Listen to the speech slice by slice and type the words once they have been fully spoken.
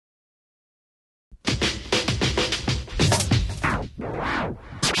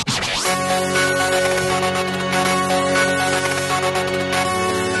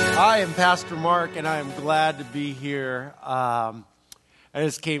I am Pastor Mark, and I am glad to be here. I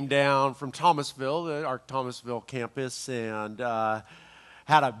just came down from Thomasville, our Thomasville campus, and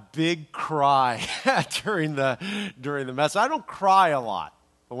had a big cry during the message. I don't cry a lot,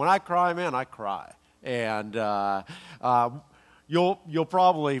 but when I cry, man, I cry. And you'll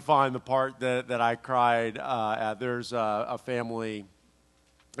probably find the part that I cried at. There's a family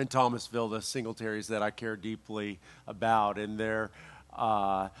in Thomasville, the Singletaries, that I care deeply about, and their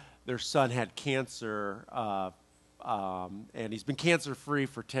son had cancer, and he's been cancer-free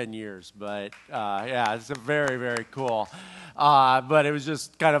for 10 years. But, yeah, it's a very, very cool. But it was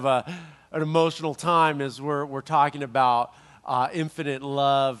just kind of an emotional time as we're talking about infinite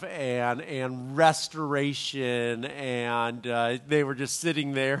love and restoration. And they were just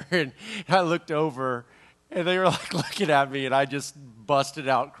sitting there, and I looked over, and they were like looking at me, and I just busted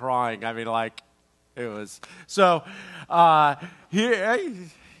out crying. I mean, like, it was. So here...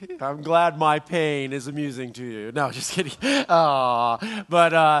 I'm glad my pain is amusing to you. No, just kidding.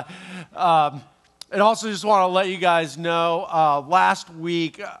 But and also just want to let you guys know, last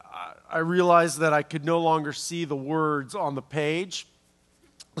week I realized that I could no longer see the words on the page.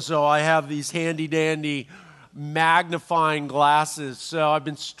 So I have these handy-dandy magnifying glasses. So I've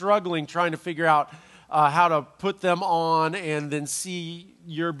been struggling trying to figure out how to put them on and then see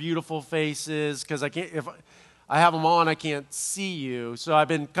your beautiful faces, because I can't... if I have them on, I can't see you. So I've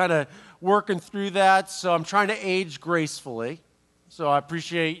been kind of working through that. So I'm trying to age gracefully. So I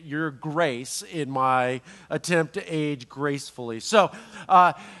appreciate your grace in my attempt to age gracefully. So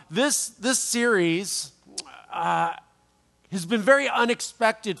this series has been very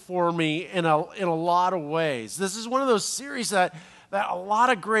unexpected for me in a lot of ways. This is one of those series that a lot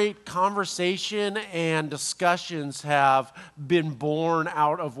of great conversation and discussions have been born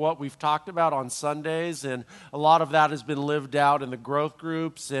out of what we've talked about on Sundays, and a lot of that has been lived out in the growth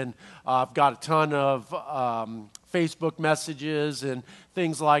groups, and I've got a ton of Facebook messages and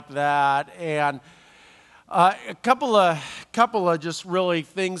things like that, and a couple of just really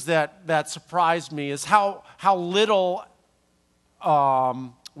things that surprised me is how little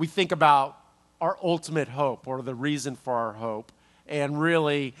we think about our ultimate hope, or the reason for our hope. And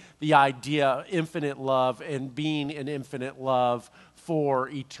really the idea of infinite love and being in infinite love for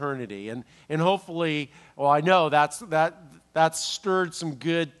eternity. And hopefully, well, I know that's stirred some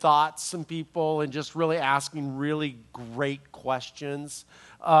good thoughts in people, and just really asking really great questions.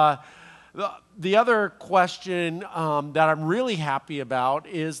 The other question that I'm really happy about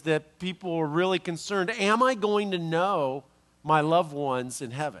is that people are really concerned, am I going to know my loved ones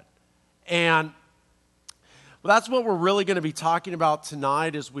in heaven? And well, that's what we're really going to be talking about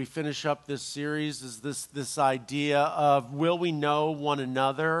tonight as we finish up this series, is this idea of, will we know one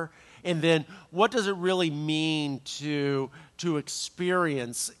another? And then what does it really mean to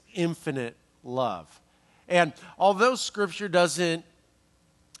experience infinite love? And although Scripture doesn't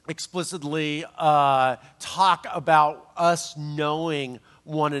explicitly talk about us knowing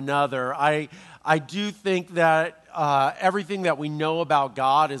one another, I do think that everything that we know about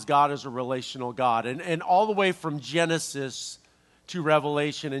God is a relational God. And all the way from Genesis to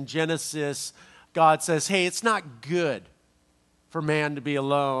Revelation, in Genesis, God says, hey, it's not good for man to be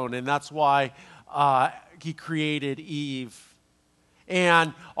alone. And that's why he created Eve.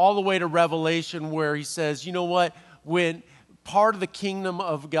 And all the way to Revelation, where he says, you know what? When part of the kingdom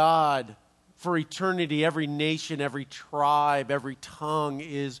of God for eternity, every nation, every tribe, every tongue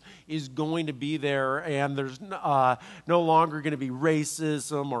is going to be there, and there's no longer going to be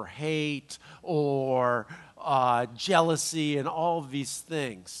racism or hate or jealousy and all of these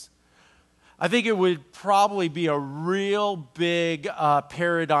things. I think it would probably be a real big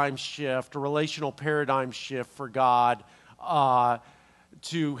paradigm shift, a relational paradigm shift for God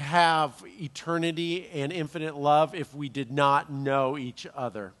to have eternity and infinite love if we did not know each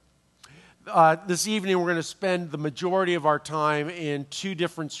other. This evening, we're going to spend the majority of our time in two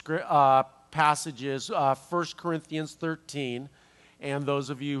different passages. 1 Corinthians 13, and those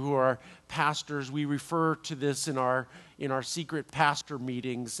of you who are pastors, we refer to this in our secret pastor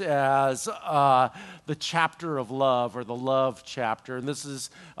meetings as the chapter of love, or the love chapter. And this is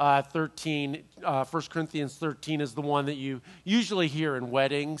 13. 1 Corinthians 13 is the one that you usually hear in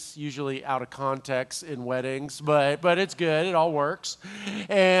weddings, usually out of context in weddings, but it's good. It all works.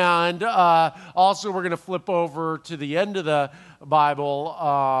 And also, we're going to flip over to the end of the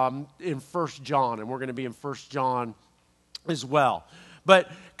Bible in 1 John, and we're going to be in 1 John as well.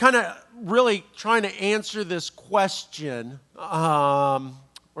 But kind of really trying to answer this question, or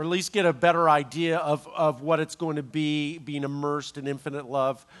at least get a better idea of what it's going to be, being immersed in infinite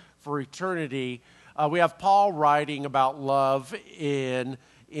love for eternity. We have Paul writing about love in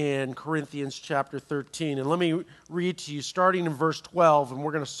Corinthians chapter 13. And let me read to you starting in verse 12, and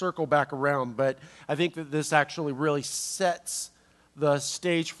we're going to circle back around. But I think that this actually really sets the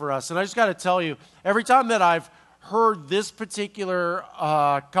stage for us. And I just got to tell you, every time that I've heard this particular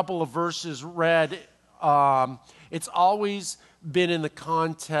couple of verses read, it's always been in the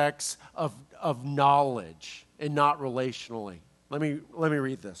context of knowledge and not relationally. Let me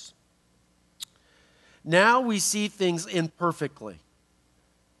read this. Now we see things imperfectly,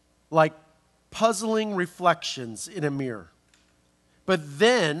 like puzzling reflections in a mirror. But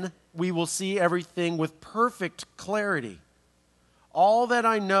then we will see everything with perfect clarity. All that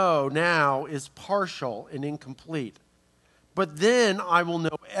I know now is partial and incomplete. But then I will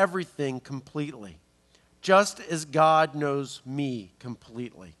know everything completely, just as God knows me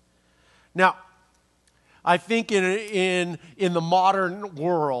completely. Now, I think in the modern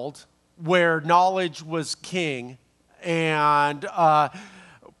world where knowledge was king and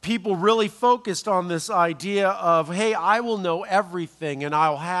people really focused on this idea of, hey, I will know everything and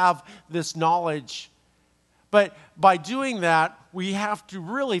I'll have this knowledge. But by doing that, we have to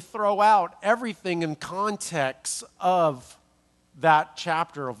really throw out everything in context of that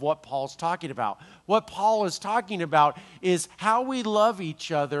chapter of what Paul's talking about. What Paul is talking about is how we love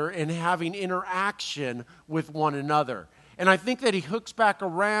each other and having interaction with one another. And I think that he hooks back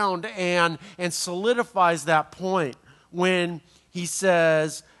around and solidifies that point when he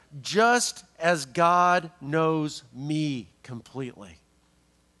says, just as God knows me completely.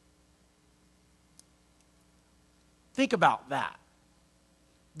 Think about that.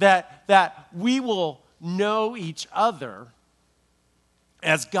 That we will know each other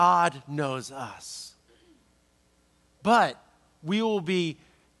as God knows us. But we will be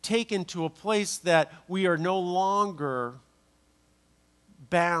taken to a place that we are no longer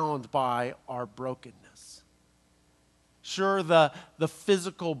bound by our brokenness. Sure, the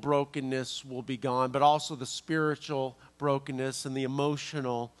physical brokenness will be gone, but also the spiritual brokenness and the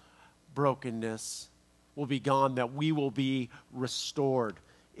emotional brokenness will be gone, that we will be restored.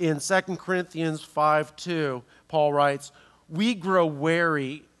 In 2 Corinthians 5:2, Paul writes, we grow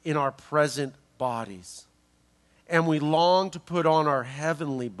weary in our present bodies, and we long to put on our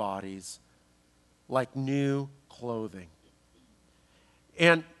heavenly bodies like new clothing.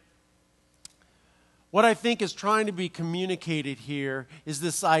 And what I think is trying to be communicated here is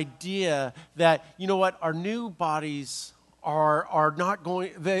this idea that, you know what, our new bodies are not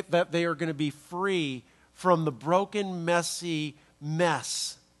going, that they are going to be free from the broken, messy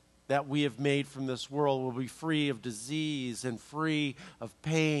mess that we have made from this world. We'll be free of disease and free of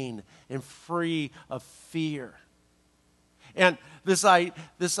pain and free of fear. And this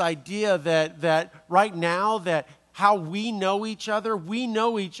idea that right now that how we know each other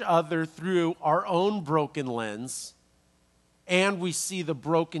through our own broken lens, and we see the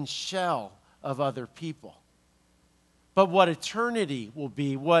broken shell of other people. But what eternity will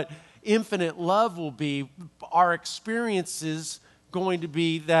be, what infinite love will be, our experiences going to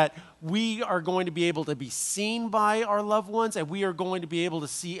be that we are going to be able to be seen by our loved ones, and we are going to be able to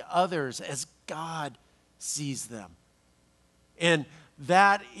see others as God sees them. And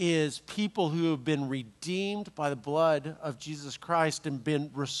that is people who have been redeemed by the blood of Jesus Christ and been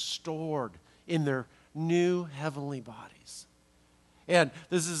restored in their new heavenly bodies. And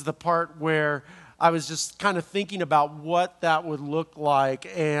this is the part where I was just kind of thinking about what that would look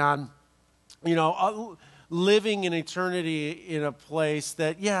like, and, you know, living in eternity in a place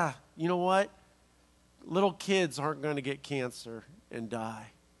that, yeah, you know what? Little kids aren't going to get cancer and die.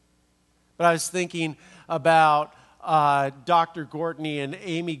 But I was thinking about Dr. Gortney and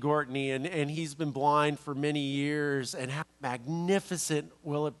Amy Gortney, and he's been blind for many years, and how magnificent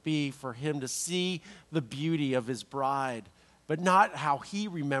will it be for him to see the beauty of his bride, but not how he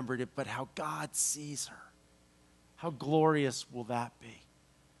remembered it, but how God sees her. How glorious will that be?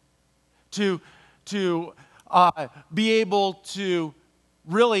 To be able to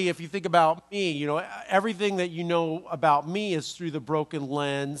really, if you think about me, you know, everything that you know about me is through the broken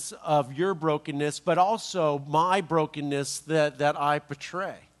lens of your brokenness, but also my brokenness that I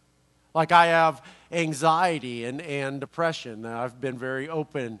portray. Like I have anxiety and depression, and I've been very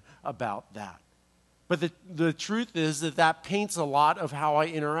open about that. But the truth is that paints a lot of how I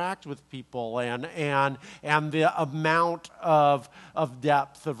interact with people and the amount of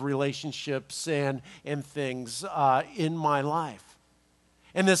depth of relationships and things in my life.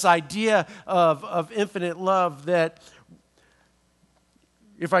 And this idea of infinite love, that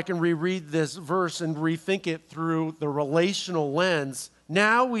if I can reread this verse and rethink it through the relational lens,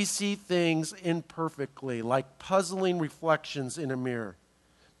 now we see things imperfectly, like puzzling reflections in a mirror.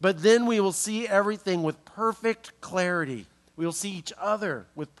 But then we will see everything with perfect clarity. We will see each other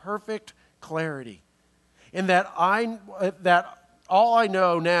with perfect clarity. And that all I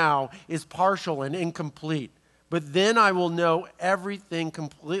know now is partial and incomplete. But then I will know everything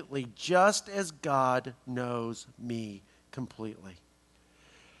completely, just as God knows me completely.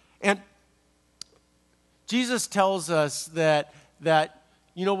 And Jesus tells us that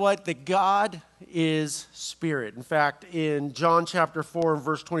you know what? That God is spirit. In fact, in John chapter 4 and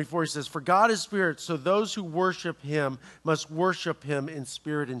verse 24, he says, "For God is spirit, so those who worship him must worship him in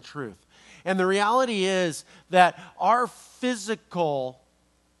spirit and truth." And the reality is that our physical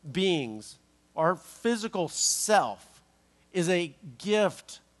beings, our physical self, is a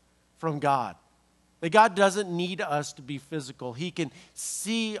gift from God. That God doesn't need us to be physical. He can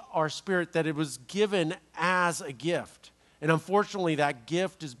see our spirit, that it was given as a gift. And unfortunately, that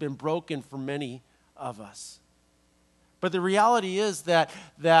gift has been broken for many of us. But the reality is that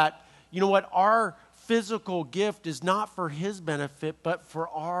you know what? Our physical gift is not for his benefit, but for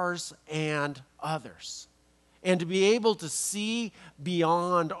ours and others. And to be able to see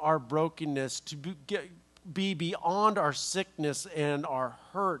beyond our brokenness, to be beyond our sickness and our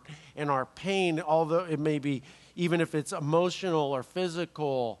hurt and our pain, although it may be, even if it's emotional or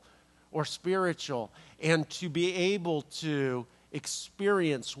physical or spiritual, and to be able to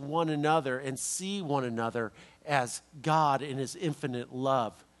experience one another and see one another as God in his infinite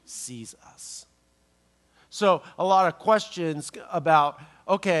love sees us. So a lot of questions about,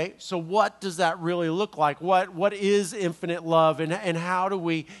 okay, so what does that really look like? What is infinite love, and how do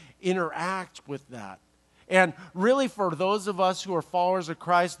we interact with that? And really, for those of us who are followers of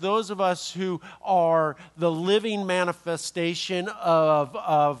Christ, those of us who are the living manifestation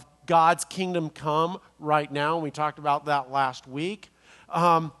of God's kingdom come right now, and we talked about that last week,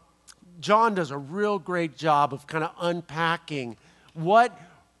 John does a real great job of kind of unpacking what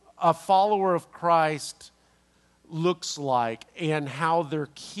a follower of Christ looks like and how their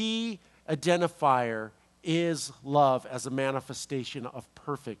key identifier is love as a manifestation of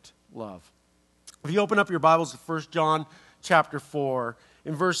perfect love. If you open up your Bibles to 1 John chapter 4,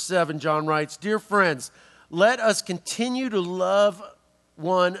 in verse 7, John writes, "Dear friends, let us continue to love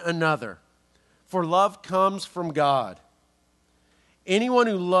one another, for love comes from God. Anyone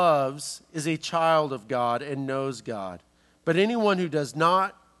who loves is a child of God and knows God. But anyone who does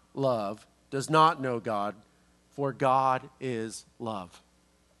not love does not know God, for God is love."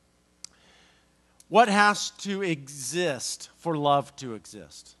 What has to exist for love to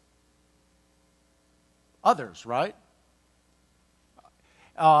exist? Others, right?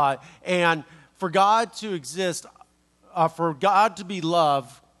 And for God to exist, for God to be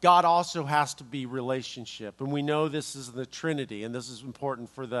love, God also has to be relationship. And we know this is the Trinity, and this is important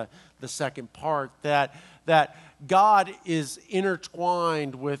for the second part, that God is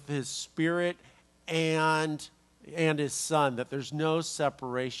intertwined with his Spirit and his Son, that there's no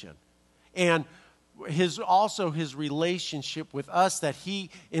separation. And his relationship with us, that he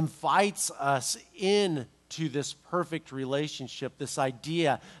invites us into this perfect relationship, this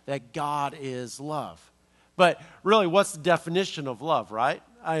idea that God is love. But really, what's the definition of love, right?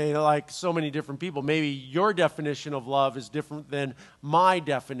 Like so many different people, maybe your definition of love is different than my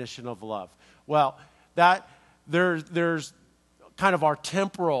definition of love. Well, there's kind of our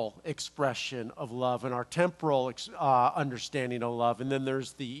temporal expression of love and our temporal understanding of love, and then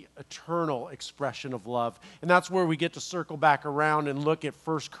there's the eternal expression of love. And that's where we get to circle back around and look at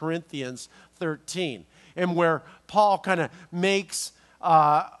 1 Corinthians 13, and where Paul kind of makes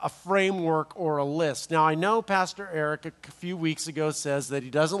a framework or a list. Now, I know Pastor Eric a few weeks ago says that he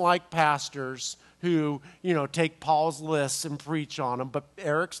doesn't like pastors who, take Paul's lists and preach on them, but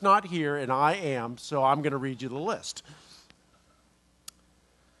Eric's not here and I am, so I'm going to read you the list.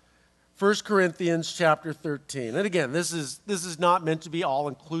 1 Corinthians chapter 13. And again, this is not meant to be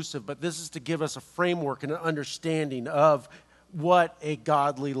all-inclusive, but this is to give us a framework and an understanding of what a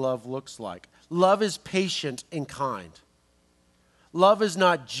godly love looks like. Love is patient and kind. Love is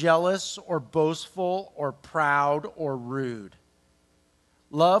not jealous or boastful or proud or rude.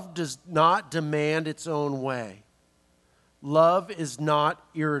 Love does not demand its own way. Love is not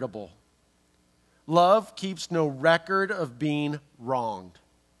irritable. Love keeps no record of being wronged.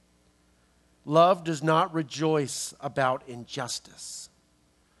 Love does not rejoice about injustice.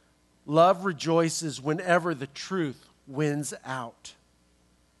 Love rejoices whenever the truth wins out.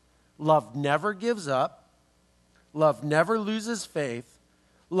 Love never gives up. Love never loses faith.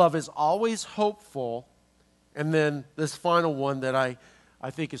 Love is always hopeful. And then this final one that I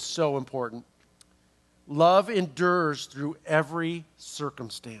think is so important. Love endures through every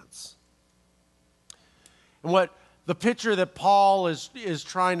circumstance. And what The picture that Paul is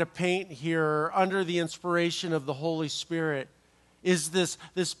trying to paint here under the inspiration of the Holy Spirit is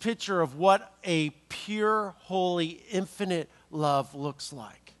this picture of what a pure, holy, infinite love looks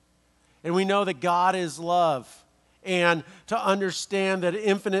like. And we know that God is love. And to understand that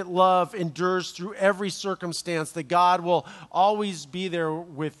infinite love endures through every circumstance, that God will always be there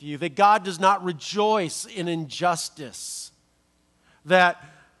with you, that God does not rejoice in injustice, that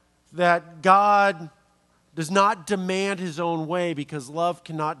God does not demand his own way because love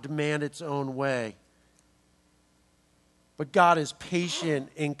cannot demand its own way. But God is patient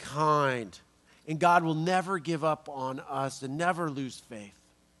and kind, and God will never give up on us and never lose faith.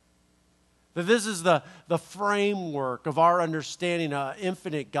 That this is the framework of our understanding of an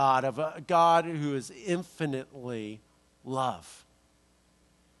infinite God, of a God who is infinitely love.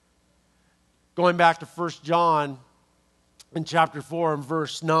 Going back to 1 John in chapter 4 and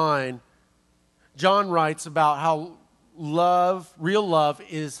verse 9, John writes about how love, real love,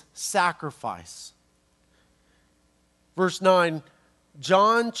 is sacrifice. Verse 9,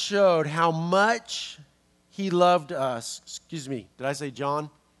 John showed how much he loved us. Excuse me, did I say John?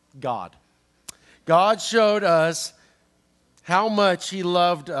 God. God showed us how much he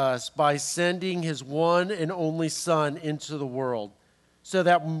loved us by sending his one and only Son into the world so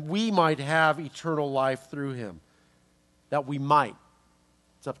that we might have eternal life through him. That we might.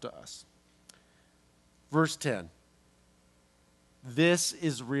 It's up to us. Verse 10. This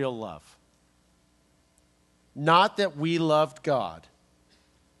is real love. Not that we loved God,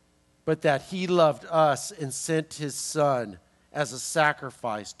 but that he loved us and sent his Son as a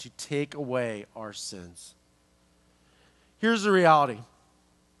sacrifice to take away our sins. Here's the reality.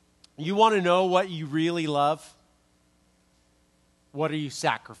 You want to know what you really love? What are you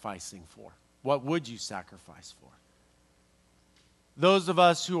sacrificing for? What would you sacrifice for? Those of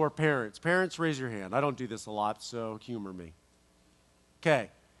us who are parents, raise your hand. I don't do this a lot, so humor me. Okay,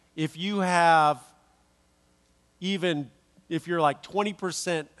 if you have, even if you're like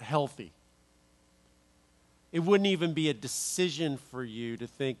 20% healthy, it wouldn't even be a decision for you to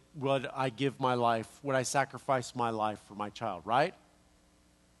think, would I give my life, would I sacrifice my life for my child, right?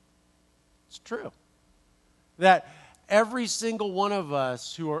 It's true. That every single one of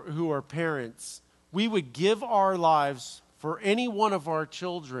us who are parents, we would give our lives for any one of our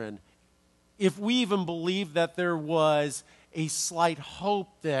children if we even believed that there was a slight hope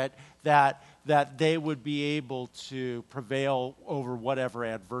that they would be able to prevail over whatever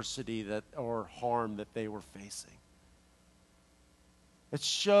adversity or harm that they were facing. It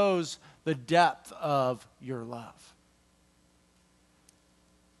shows the depth of your love.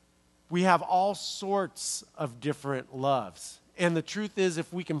 We have all sorts of different loves. And the truth is,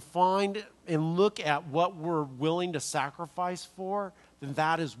 if we can find and look at what we're willing to sacrifice for, then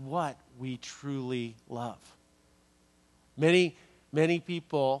that is what we truly love. Many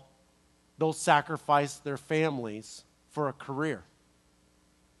people, they'll sacrifice their families for a career.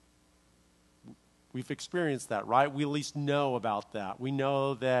 We've experienced that, right? We at least know about that. We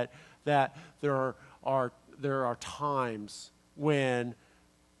know that there are times when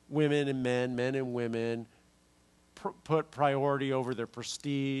women and men and women put priority over their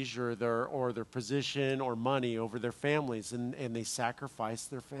prestige or their position or money over their families, and they sacrifice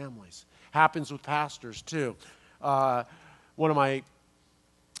their families. Happens with pastors too. I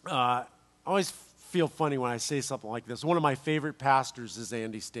always feel funny when I say something like this. One of my favorite pastors is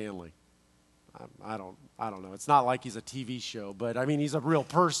Andy Stanley. I don't know. It's not like he's a TV show, but I mean, he's a real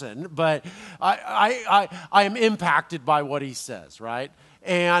person. But I am impacted by what he says, right?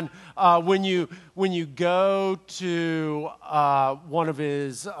 And when you go to one of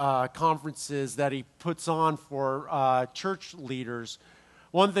his conferences that he puts on for church leaders,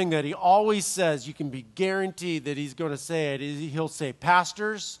 one thing that he always says, you can be guaranteed that he's going to say it, is he'll say,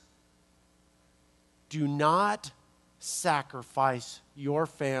 pastors, do not sacrifice your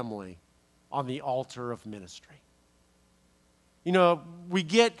family on the altar of ministry. You know, we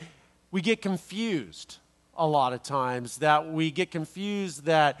get confused a lot of times, that we get confused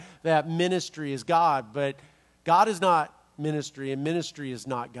that ministry is God, but God is not ministry and ministry is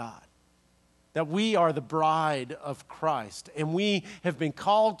not God. That we are the bride of Christ, and we have been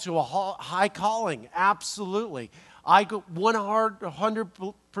called to a high calling, absolutely. I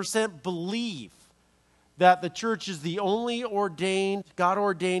 100% believe that the church is the only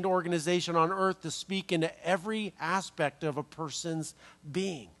God-ordained organization on earth to speak into every aspect of a person's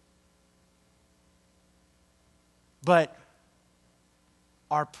being. But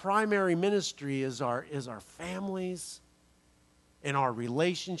our primary ministry is our families and our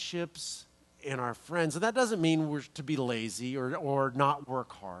relationships and our friends. And that doesn't mean we're to be lazy or not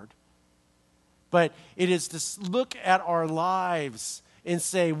work hard. but it is to look at our lives and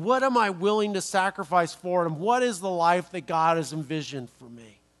say, what am I willing to sacrifice for Him? What is the life that God has envisioned for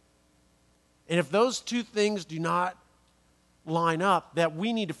me? And if those two things do not line up, that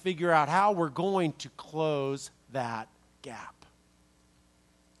we need to figure out how we're going to close that gap.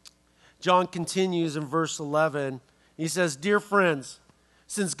 John continues in verse 11. He says, "Dear friends,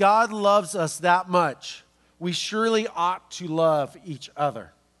 since God loves us that much, we surely ought to love each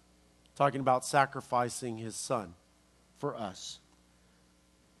other." Talking about sacrificing His Son for us.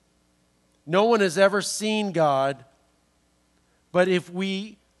 "No one has ever seen God, but if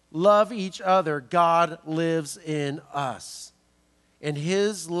we love each other, God lives in us, and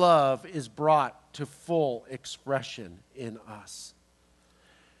His love is brought to full expression in us."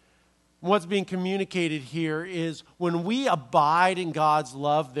 What's being communicated here is when we abide in God's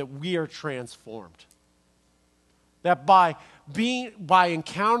love, that we are transformed. That by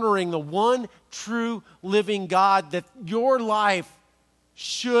encountering the one true living God, that your life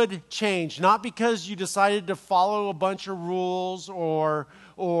should change. Not because you decided to follow a bunch of rules or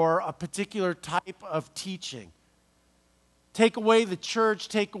a particular type of teaching. Take away the church,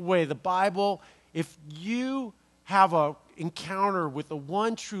 take away the Bible. If you have an encounter with the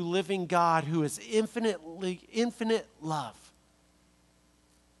one true living God who is infinite love,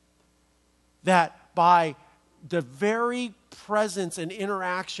 that by the very presence and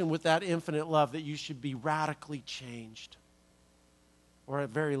interaction with that infinite love, that you should be radically changed, or at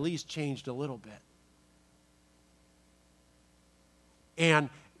very least changed a little bit. And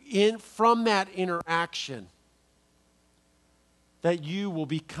from that interaction, that you will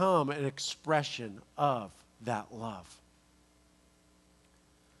become an expression of that love.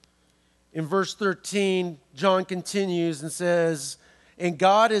 In verse 13, John continues and says, "And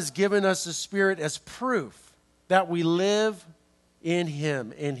God has given us the Spirit as proof that we live in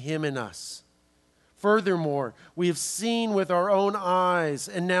Him and Him in us. Furthermore, we have seen with our own eyes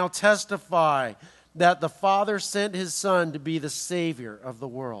and now testify that the Father sent His Son to be the Savior of the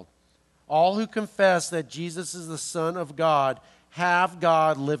world. All who confess that Jesus is the Son of God have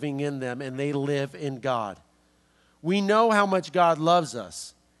God living in them, and they live in God. We know how much God loves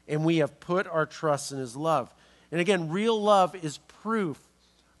us, and we have put our trust in His love." And again, real love is proof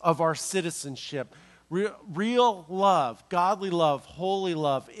of our citizenship. Real love, godly love, holy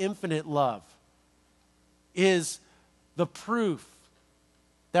love, infinite love is the proof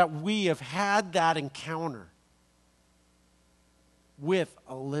that we have had that encounter with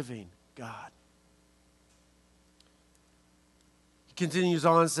a living God. He continues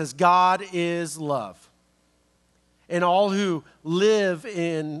on and says, "God is love, and all who live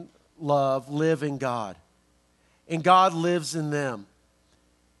in love live in God, and God lives in them.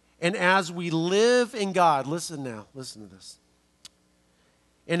 And as we live in God," listen to this.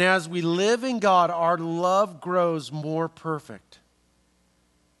 "And as we live in God, our love grows more perfect.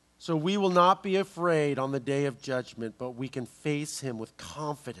 So we will not be afraid on the day of judgment, but we can face Him with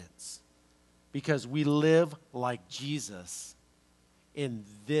confidence because we live like Jesus in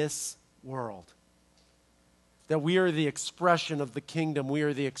this world." That we are the expression of the kingdom. We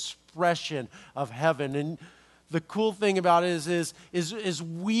are the expression of heaven. And the cool thing about it is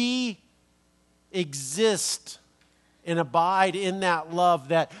we exist and abide in that love,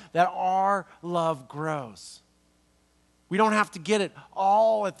 that our love grows. We don't have to get it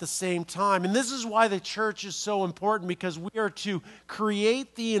all at the same time. And this is why the church is so important, because we are to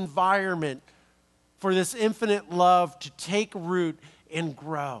create the environment for this infinite love to take root and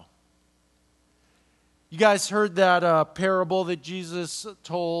grow. You guys heard that parable that Jesus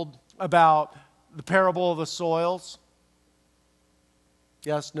told about the parable of the soils?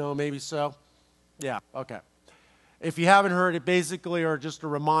 Yes, no, maybe so? Yeah, okay. If you haven't heard it, basically, or just to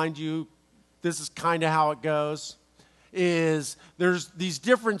remind you, this is kind of how it goes, is there's these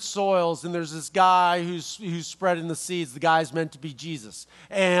different soils, and there's this guy who's spreading the seeds. The guy's meant to be Jesus.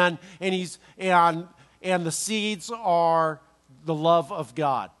 And the seeds are the love of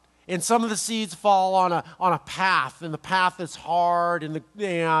God. And some of the seeds fall on a path, and the path is hard, and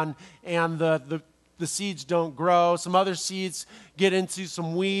the seeds don't grow. Some other seeds get into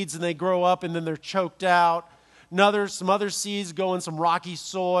some weeds, and they grow up, and then they're choked out. Some other seeds go in some rocky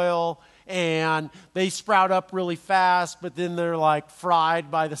soil, and they sprout up really fast, but then they're like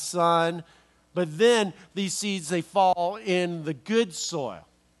fried by the sun. But then these seeds, they fall in the good soil.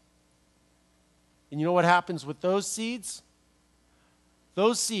 And you know what happens with those seeds?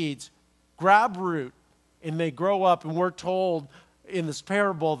 Those seeds grab root and they grow up, and we're told in this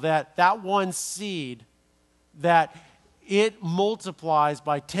parable that one seed, that it multiplies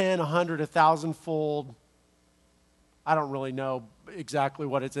by 10, 100, 1,000-fold I don't really know exactly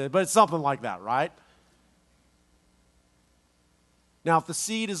what it's, but it's something like that, right? Now, if the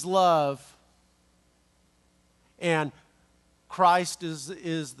seed is love and Christ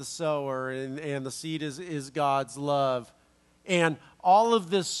is the sower and the seed is God's love, and all of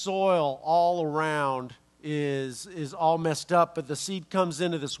this soil all around is all messed up, but the seed comes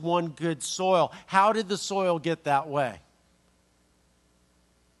into this one good soil. How did the soil get that way?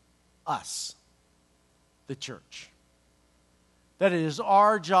 Us, the church. That it is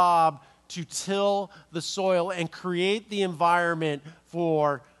our job to till the soil and create the environment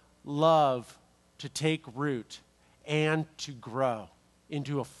for love to take root and to grow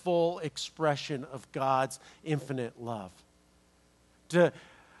into a full expression of God's infinite love.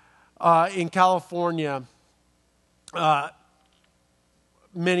 In California,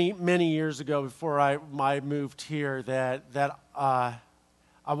 many years ago, before I moved here, that I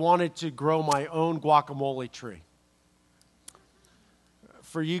wanted to grow my own guacamole tree.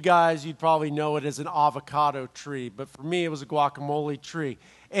 For you guys, you'd probably know it as an avocado tree, but for me, it was a guacamole tree.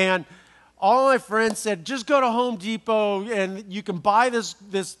 And all my friends said, just go to Home Depot and you can buy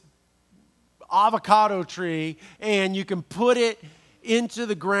this avocado tree and you can put it into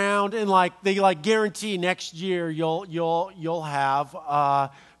the ground and they guarantee next year you'll have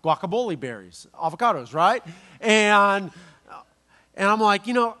guacamole berries, avocados, right? And I'm like,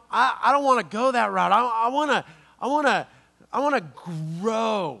 I don't want to go that route. I want to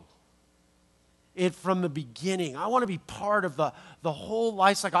grow it from the beginning. I want to be part of the whole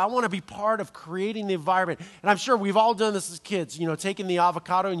life cycle. I want to be part of creating the environment. And I'm sure we've all done this as kids, taking the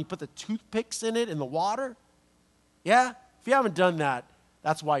avocado and you put the toothpicks in it in the water. Yeah? If you haven't done that,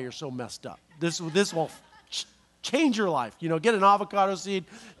 that's why you're so messed up. This will change your life. Get an avocado seed,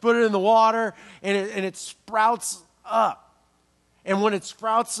 put it in the water, and it sprouts up. And when it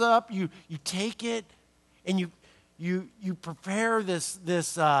sprouts up, you take it and you prepare this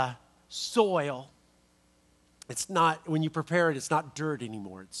soil. It's not, when you prepare it, it's not dirt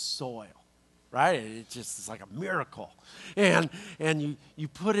anymore, it's soil, right? It's like a miracle. And you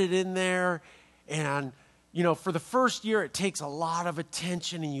put it in there, and for the first year, it takes a lot of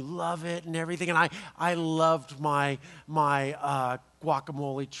attention, and you love it and everything. And I loved my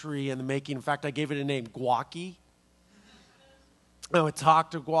guacamole tree in the making. In fact, I gave it a name, Guacky. I would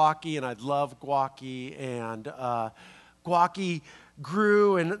talk to Guacky, and I'd love Guacky, and Guacky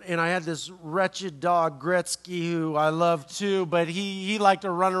grew, and I had this wretched dog, Gretzky, who I loved too, but he liked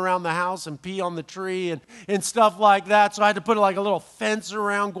to run around the house and pee on the tree and stuff like that, so I had to put like a little fence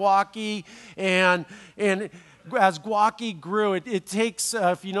around Guacky, and as Guacky grew, it takes,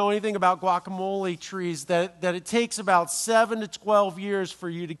 if you know anything about guacamole trees, that it takes about 7 to 12 years for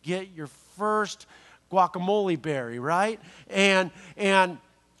you to get your first guacamole berry, right? And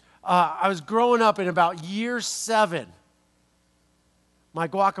I was growing up in about year 7. My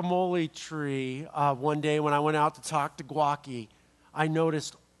guacamole tree, one day when I went out to talk to Guacky, I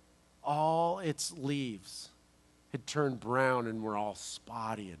noticed all its leaves had turned brown and were all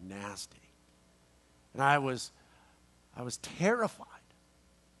spotty and nasty. And I was terrified.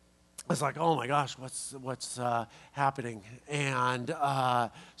 I was like, oh my gosh, what's happening? And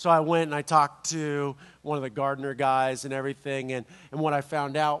so I went and I talked to one of the gardener guys and everything, and what I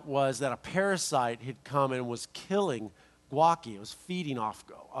found out was that a parasite had come and was killing Guacky. It was feeding off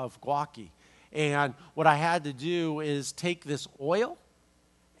of Guacky. And what I had to do is take this oil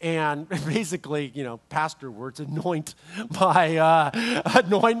and basically, pastor words, anoint my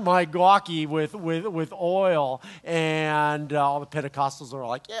Guacky with oil, and all the Pentecostals are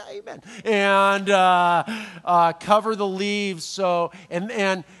like, yeah, amen, and cover the leaves and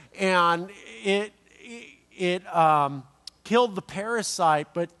it killed the parasite,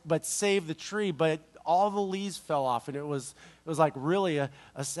 but saved the tree, but all the leaves fell off, and it was like really a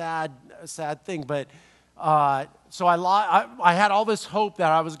sad thing. But so I had all this hope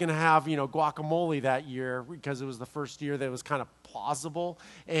that I was going to have guacamole that year, because it was the first year that was kind of plausible,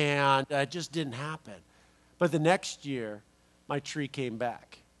 and it just didn't happen. But the next year, my tree came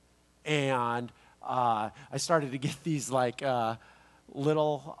back, and I started to get these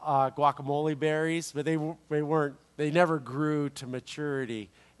little guacamole berries, but they never grew to maturity,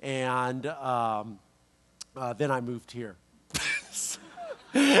 and then I moved here.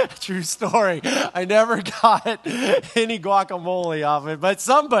 True story. I never got any guacamole off it, but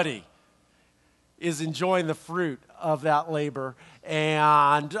somebody is enjoying the fruit of that labor.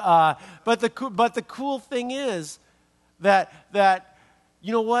 And but the cool thing is that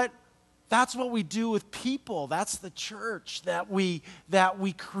you know what? That's what we do with people. That's the church, that we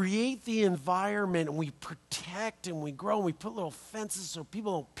create the environment and we protect and we grow and we put little fences so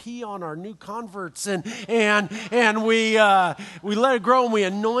people don't pee on our new converts and we let it grow and we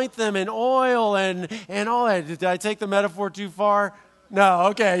anoint them in oil and all that. Did I take the metaphor too far? No,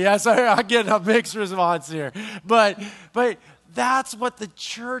 okay, yes, I get a mixed response here. But that's what the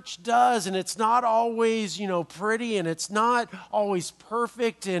church does, and it's not always, pretty, and it's not always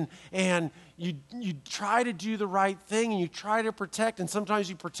perfect, and you try to do the right thing, and you try to protect, and sometimes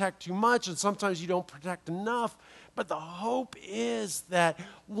you protect too much, and sometimes you don't protect enough. But the hope is that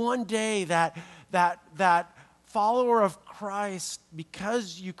one day that follower of Christ,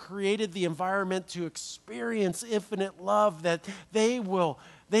 because you created the environment to experience infinite love, that they will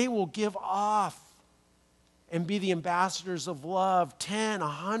give off and be the ambassadors of love 10,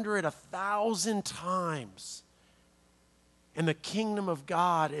 100, 1,000 times. And the kingdom of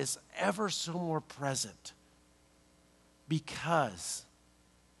God is ever so more present because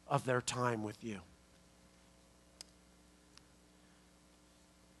of their time with you.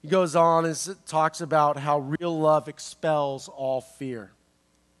 He goes on and talks about how real love expels all fear.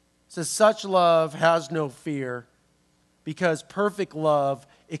 It says, such love has no fear because perfect love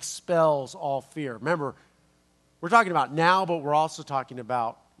expels all fear. Remember, we're talking about now, but we're also talking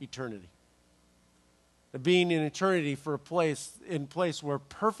about eternity. Being in eternity for a place where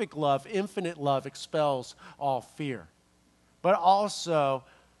perfect love, infinite love expels all fear. But also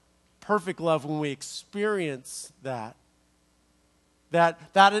perfect love, when we experience that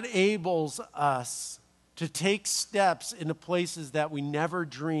enables us to take steps into places that we never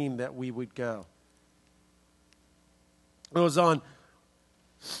dreamed that we would go. It goes on,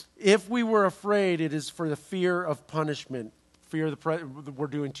 if we were afraid, it is for the fear of punishment. Fear we're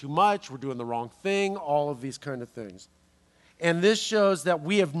doing too much, we're doing the wrong thing, all of these kind of things. And this shows that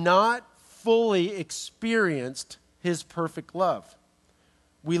we have not fully experienced his perfect love.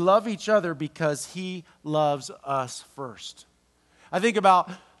 We love each other because he loves us first. I think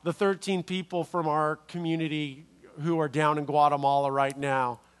about the 13 people from our community who are down in Guatemala right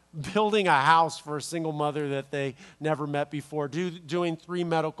now, building a house for a single mother that they never met before, doing 3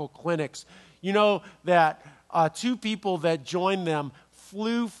 medical clinics. You know that 2 people that joined them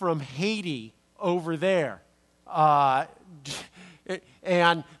flew from Haiti over there.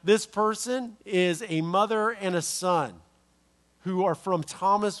 And this person is a mother and a son who are from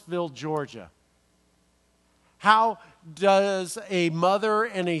Thomasville, Georgia. How does a mother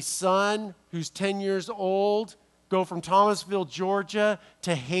and a son who's 10 years old go from Thomasville, Georgia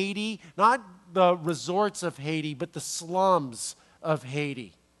to Haiti? Not the resorts of Haiti, but the slums of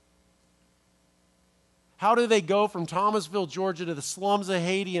Haiti. How do they go from Thomasville, Georgia to the slums of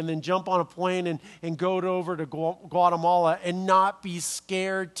Haiti and then jump on a plane and go over to Guatemala and not be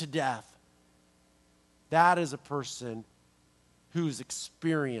scared to death? That is a person who's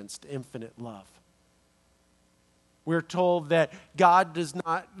experienced infinite love. We're told that God does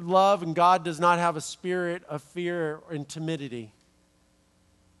not love and God does not have a spirit of fear and timidity.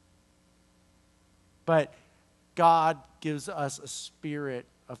 But God gives us a spirit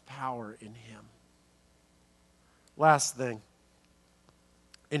of power in him. Last thing.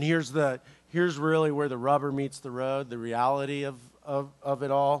 And here's really where the rubber meets the road, the reality of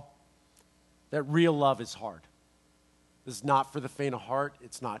it all. That real love is hard. It's not for the faint of heart.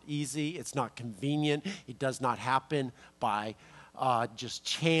 It's not easy. It's not convenient. It does not happen by just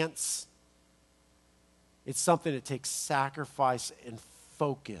chance. It's something that takes sacrifice and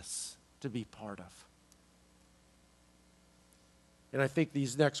focus to be part of. And I think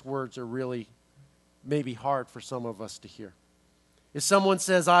these next words are really maybe hard for some of us to hear. If someone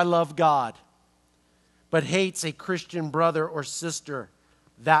says, I love God, but hates a Christian brother or sister,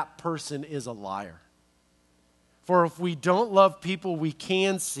 that person is a liar. For if we don't love people we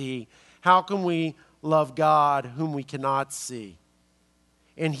can see, how can we love God whom we cannot see?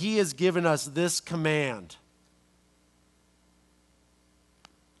 And he has given us this command.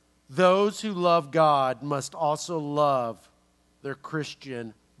 Those who love God must also love their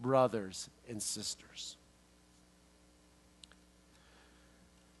Christian brothers and sisters.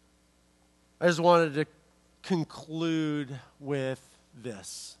 I just wanted to conclude with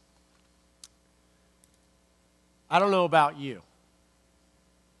this. I don't know about you,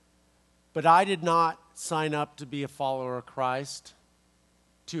 but I did not sign up to be a follower of Christ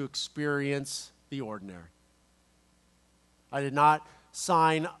to experience the ordinary. I did not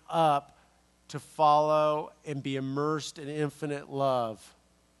sign up to follow and be immersed in infinite love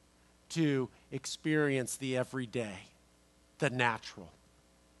to experience the everyday, the natural.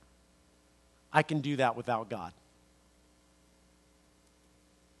 I can do that without God.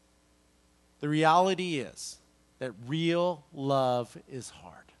 The reality is that real love is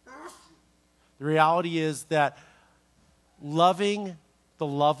hard. The reality is that loving the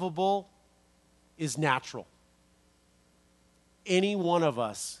lovable is natural. Any one of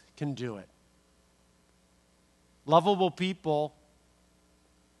us can do it. Lovable people,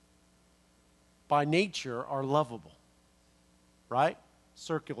 by nature, are lovable. Right?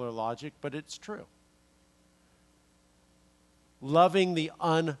 Circular logic, but it's true. Loving the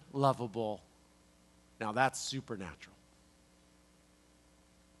unlovable, now that's supernatural.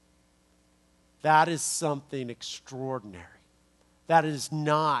 That is something extraordinary. That is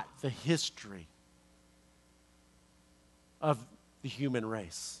not the history of the human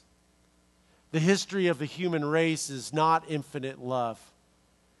race. The history of the human race is not infinite love.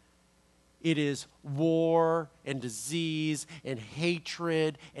 It is war and disease and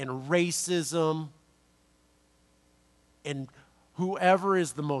hatred and racism. And whoever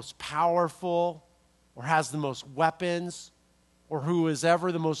is the most powerful or has the most weapons or who is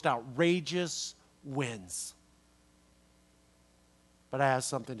ever the most outrageous wins. But I have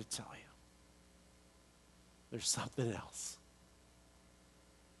something to tell you. There's something else.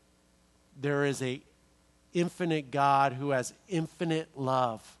 There is an infinite God who has infinite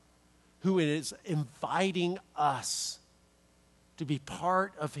love, who is inviting us to be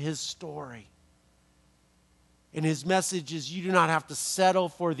part of his story. And his message is you do not have to settle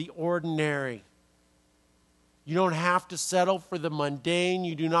for the ordinary. You don't have to settle for the mundane.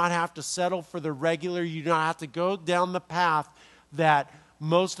 You do not have to settle for the regular. You do not have to go down the path that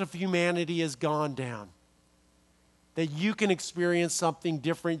most of humanity has gone down. That you can experience something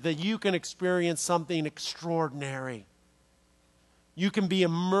different, that you can experience something extraordinary. You can be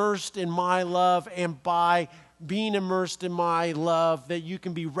immersed in my love, and by being immersed in my love, that you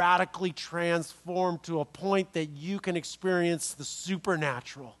can be radically transformed to a point that you can experience the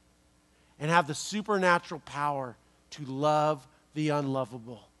supernatural and have the supernatural power to love the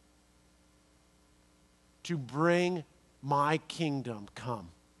unlovable, to bring my kingdom come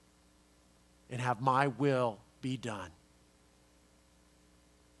and have my will be done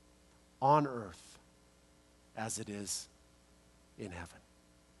on earth as it is in heaven.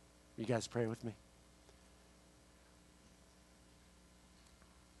 You guys pray with me?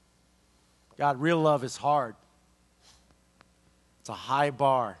 God, real love is hard. It's a high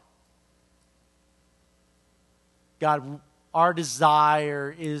bar. God, our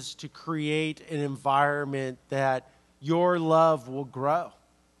desire is to create an environment that your love will grow.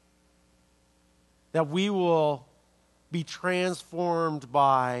 That we will be transformed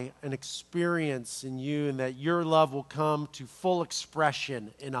by an experience in you, and that your love will come to full expression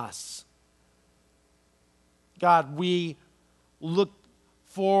in us. God, we look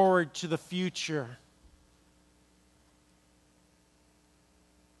forward to the future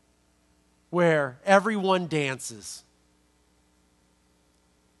where everyone dances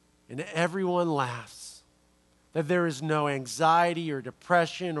and everyone laughs, that there is no anxiety or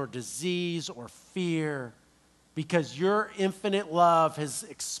depression or disease or fear, because your infinite love has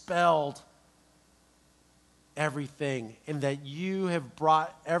expelled everything, and that you have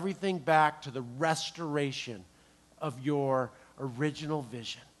brought everything back to the restoration of your original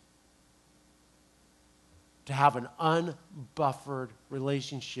vision. To have an unbuffered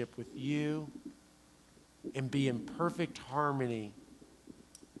relationship with you and be in perfect harmony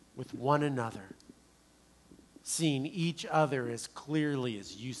with one another, seeing each other as clearly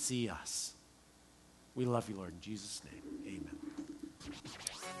as you see us. We love you, Lord. In Jesus' name, amen.